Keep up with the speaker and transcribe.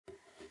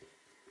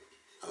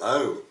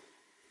Hello.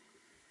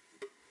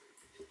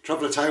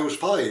 Traveller Tales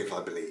 5,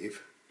 I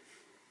believe.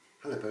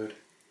 Hello, bird.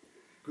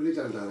 Go lay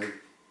down, darling.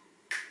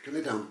 Go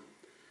lay down.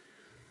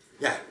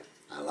 Yeah,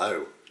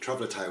 hello.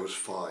 Traveller Tales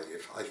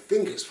 5. I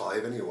think it's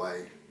 5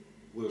 anyway.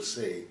 We'll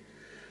see.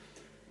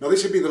 Now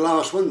this would be the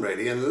last one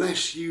really,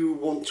 unless you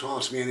want to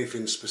ask me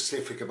anything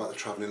specific about the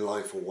travelling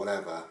life or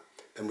whatever,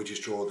 then we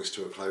just draw this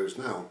to a close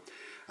now.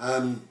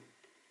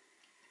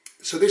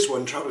 So this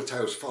one, Traveller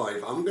Tales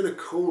 5, I'm going to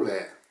call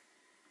it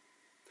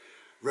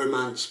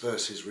Romance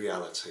versus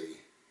Reality.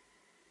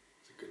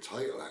 It's a good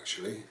title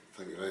actually,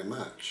 thank you very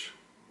much.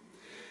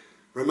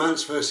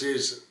 Romance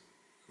versus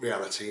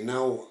reality.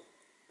 Now,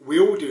 we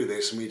all do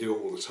this and we do it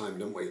all the time,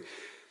 don't we?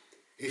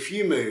 If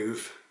you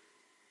move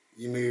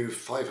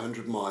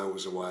 500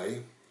 miles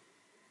away.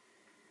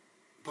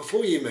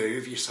 Before you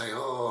move, you say,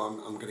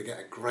 oh, I'm going to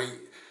get a great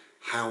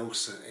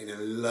house in a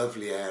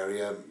lovely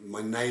area.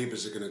 My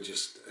neighbours are going to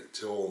just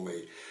adore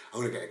me. I'm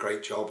going to get a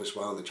great job as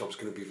well, and the job's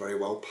going to be very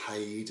well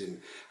paid,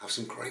 and have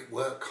some great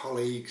work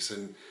colleagues,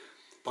 and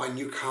buy a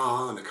new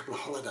car and a couple of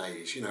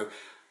holidays, you know.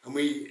 And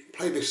we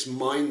play this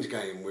mind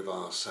game with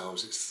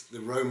ourselves. It's the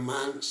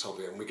romance of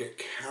it, and we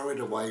get carried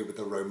away with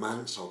the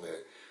romance of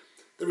it.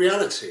 The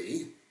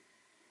reality,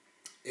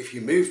 if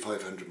you move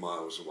 500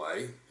 miles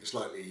away, it's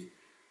likely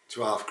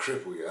to half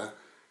cripple you.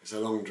 It's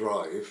a long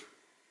drive.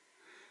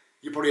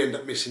 You probably end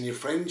up missing your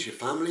friends, your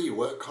family, your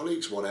work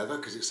colleagues, whatever,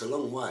 because it's a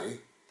long way.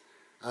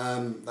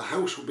 The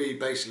house will be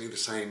basically the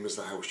same as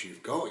the house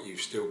you've got.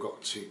 You've still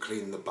got to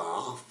clean the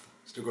bath,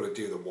 still got to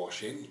do the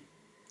washing.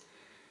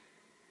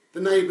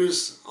 The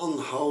neighbours, on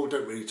the whole,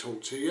 don't really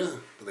talk to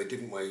you, but they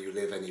didn't where you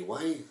live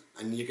anyway.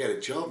 And you get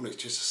a job and it's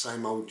just the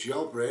same old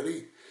job,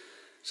 really.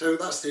 So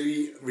that's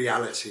the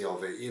reality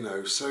of it, you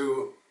know.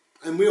 So,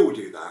 and we all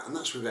do that, and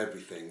that's with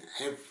everything,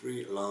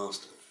 every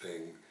last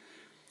thing.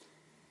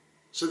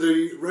 So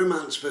the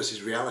romance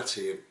versus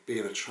reality of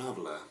being a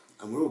traveller,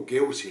 and we're all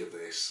guilty of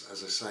this,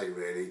 as I say,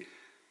 really,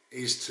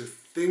 is to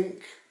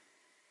think,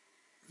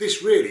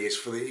 this really is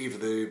for either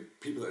the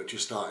people that have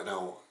just started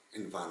out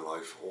in van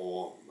life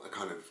or are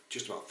kind of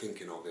just about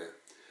thinking of it.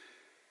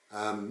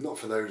 Not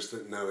for those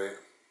that know it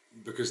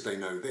because they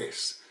know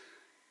this.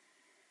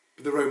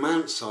 But the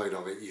romance side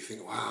of it, you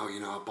think, wow, you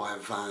know, I'll buy a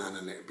van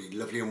and it'll be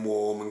lovely and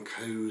warm and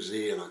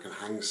cosy, and I can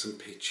hang some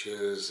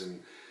pictures,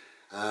 and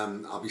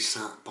I'll be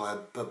sat by a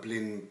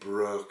bubbling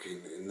brook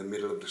in the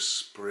middle of the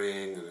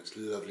spring, and it's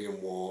lovely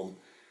and warm.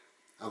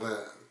 Have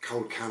a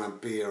cold can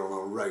of beer on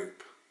a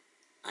rope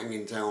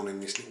hanging down in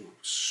this little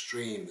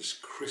stream, this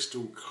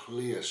crystal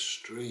clear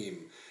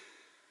stream.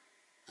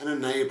 And a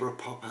neighbour will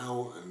pop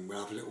out and we'll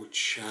have a little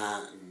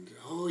chat, and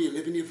oh, you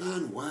live in your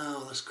van?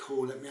 Wow, that's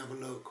cool, let me have a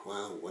look.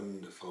 Wow,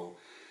 wonderful.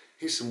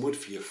 Here's some wood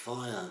for your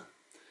fire.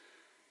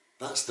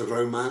 That's the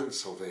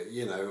romance of it,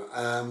 you know.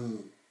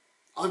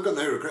 I've got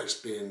no regrets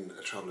being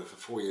a traveller for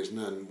 4 years,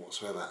 none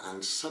whatsoever,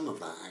 and some of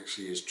that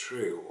actually is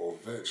true, or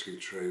virtually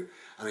true,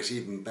 and it's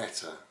even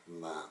better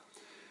than that.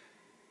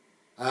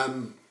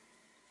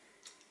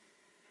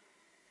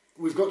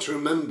 We've got to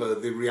remember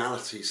the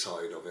reality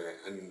side of it,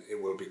 and it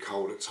will be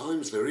cold at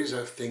times. There is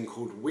a thing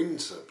called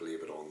winter,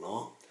 believe it or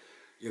not.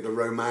 You know, the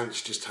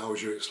romance just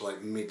tells you it's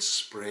like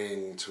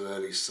mid-spring to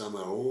early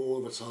summer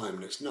all the time,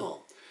 and it's not.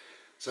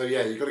 So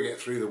yeah, you've got to get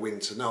through the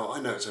winter. Now, I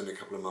know it's only a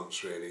couple of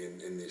months really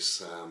in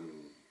this,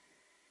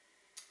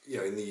 you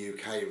know, in the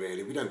UK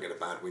really. We don't get a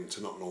bad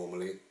winter, not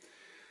normally.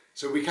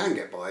 So we can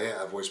get by it,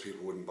 otherwise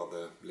people wouldn't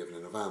bother living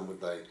in a van,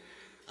 would they?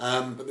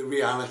 But the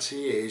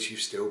reality is you've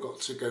still got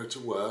to go to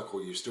work,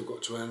 or you've still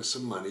got to earn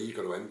some money. You've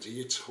got to empty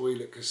your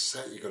toilet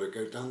cassette, you've got to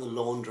go down the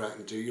laundrette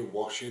and do your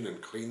washing and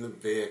clean the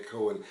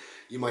vehicle, and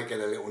you might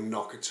get a little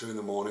knock at 2 in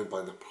the morning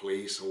by the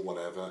police or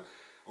whatever.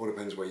 All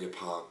depends where you're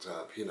parked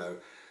up, you know.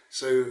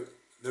 So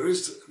there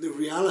is the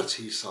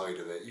reality side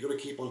of it. You've got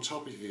to keep on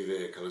top of your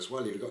vehicle as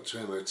well. You've got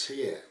to MOT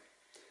it.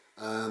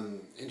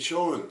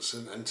 Insurance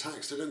and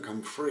tax, they don't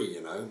come free,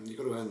 you know. You've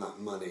got to earn that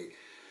money.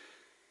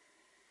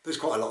 There's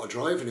quite a lot of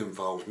driving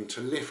involved, and to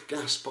lift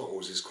gas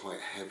bottles is quite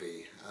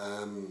heavy.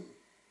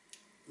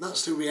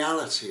 That's the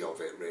reality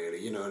of it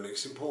really, you know, and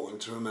it's important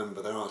to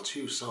remember there are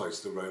two sides,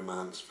 the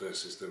romance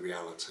versus the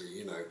reality,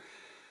 you know.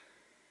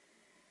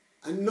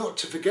 And not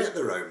to forget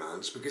the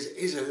romance, because it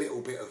is a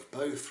little bit of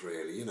both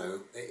really, you know.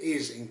 It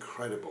is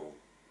incredible.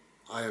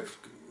 I have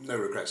no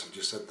regrets, I've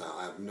just said that,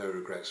 I have no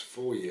regrets.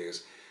 4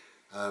 years.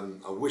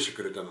 I wish I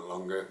could have done it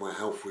longer. If my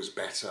health was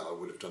better, I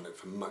would have done it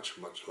for much,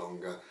 much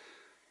longer.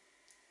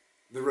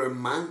 The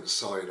romance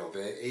side of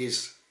it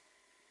is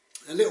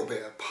a little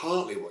bit of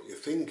partly what you're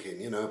thinking,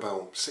 you know,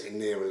 about sitting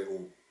near a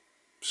little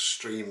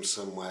stream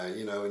somewhere,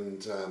 you know,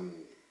 and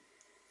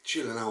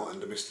chilling out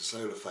under Mr.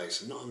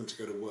 Solarface and not having to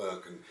go to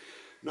work and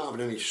not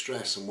having any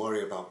stress and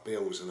worry about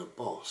bills and a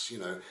boss, you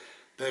know.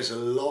 There's a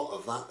lot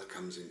of that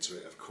comes into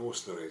it, of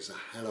course there is, a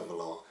hell of a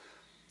lot.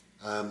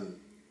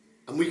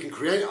 And we can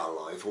create our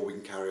life, or we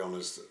can carry on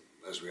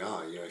as we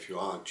are, you know. If you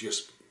are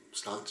just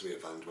starting to be a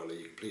van dweller,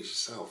 you can please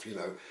yourself, you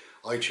know.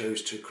 I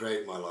chose to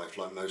create my life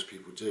like most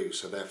people do,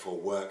 so therefore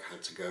work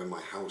had to go,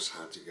 my house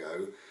had to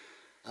go.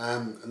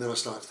 And then I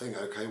started to think,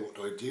 okay, what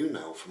do I do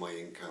now for my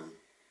income?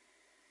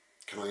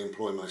 Can I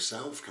employ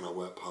myself? Can I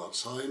work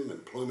part-time?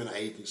 Employment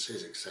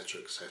agencies,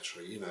 etc.,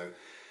 etc., you know.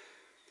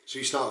 So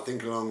you start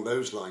thinking along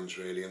those lines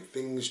really, and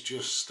things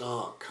just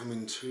start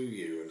coming to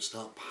you and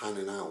start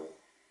panning out.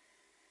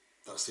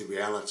 That's the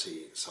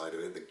reality side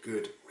of it, the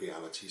good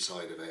reality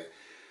side of it.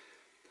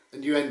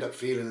 And you end up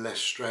feeling less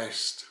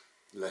stressed,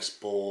 less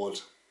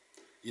bored.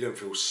 You don't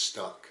feel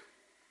stuck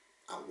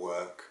at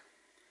work.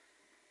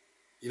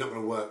 You're not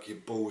going to work your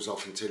balls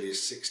off until you're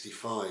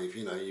 65.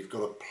 You know, you've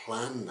got a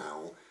plan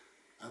now,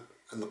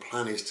 and the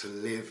plan is to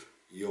live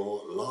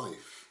your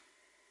life.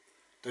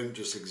 Don't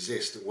just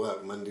exist at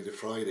work Monday to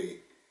Friday,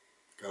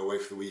 go away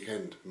for the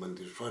weekend,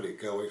 Monday to Friday,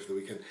 go away for the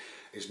weekend.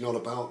 It's not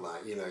about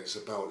that, you know, it's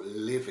about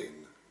living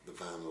the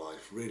van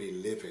life, really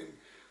living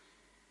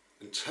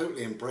and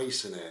totally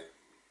embracing it.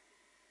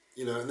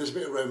 You know, and there's a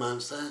bit of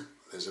romance there,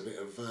 there's a bit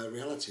of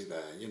reality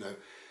there, you know.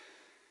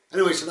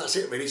 Anyway, so that's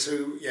it really.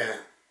 So yeah,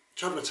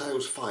 Traveller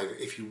Tales 5.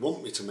 If you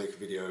want me to make a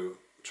video,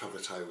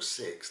 Traveller Tales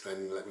 6,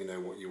 then let me know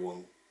what you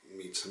want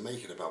me to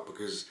make it about,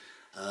 because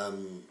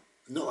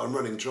not that I'm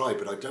running dry,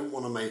 but I don't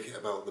want to make it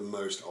about the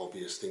most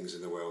obvious things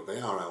in the world.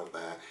 They are out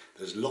there.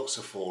 There's lots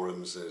of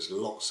forums, there's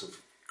lots of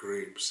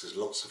groups, there's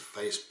lots of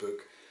Facebook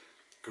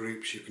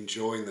groups you can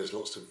join, there's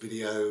lots of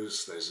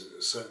videos, there's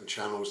certain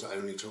channels that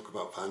only talk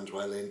about van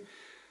dwelling.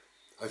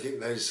 I think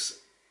there's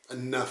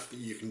enough that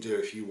you can do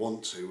if you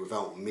want to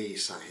without me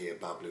sat here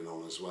babbling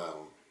on as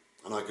well.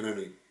 And I can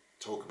only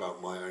talk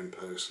about my own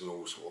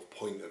personal sort of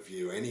point of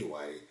view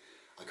anyway.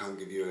 I can't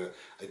give you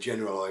a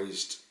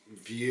generalised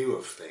view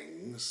of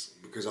things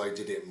because I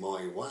did it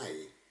my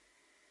way.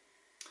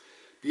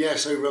 But yeah,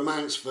 so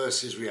romance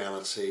versus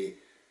reality.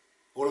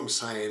 All I'm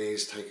saying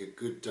is take a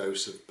good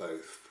dose of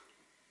both,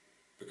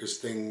 because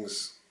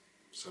things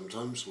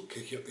sometimes will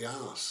kick you up the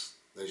arse.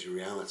 There's your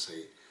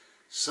reality.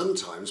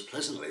 Sometimes,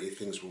 pleasantly,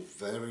 things will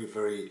very,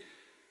 very,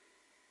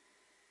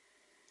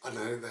 I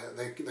don't know,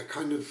 they're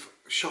kind of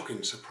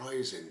shocking,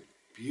 surprising,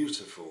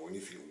 beautiful, and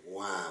you think,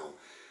 wow.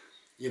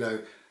 You know,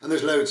 and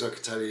there's loads I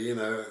could tell you, you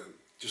know,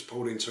 just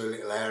pulled into a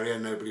little area,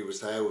 nobody was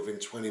there. Within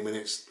 20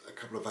 minutes, a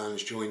couple of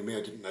vans joined me.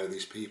 I didn't know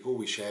these people.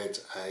 We shared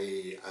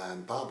a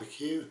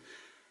barbecue,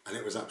 and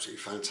it was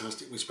absolutely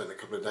fantastic. We spent a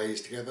couple of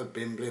days together,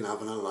 bimbling,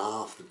 having a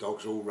laugh, the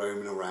dogs all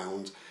roaming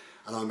around,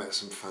 and I met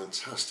some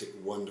fantastic,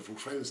 wonderful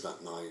friends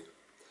that night.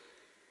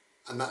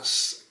 And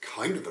that's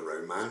kind of the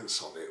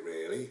romance of it,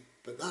 really.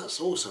 But that's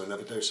also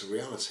another dose of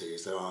reality,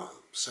 is there are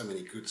so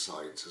many good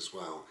sides as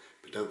well.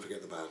 But don't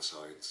forget the bad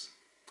sides.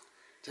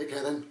 Take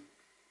care then.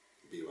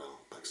 Be well.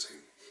 Back soon.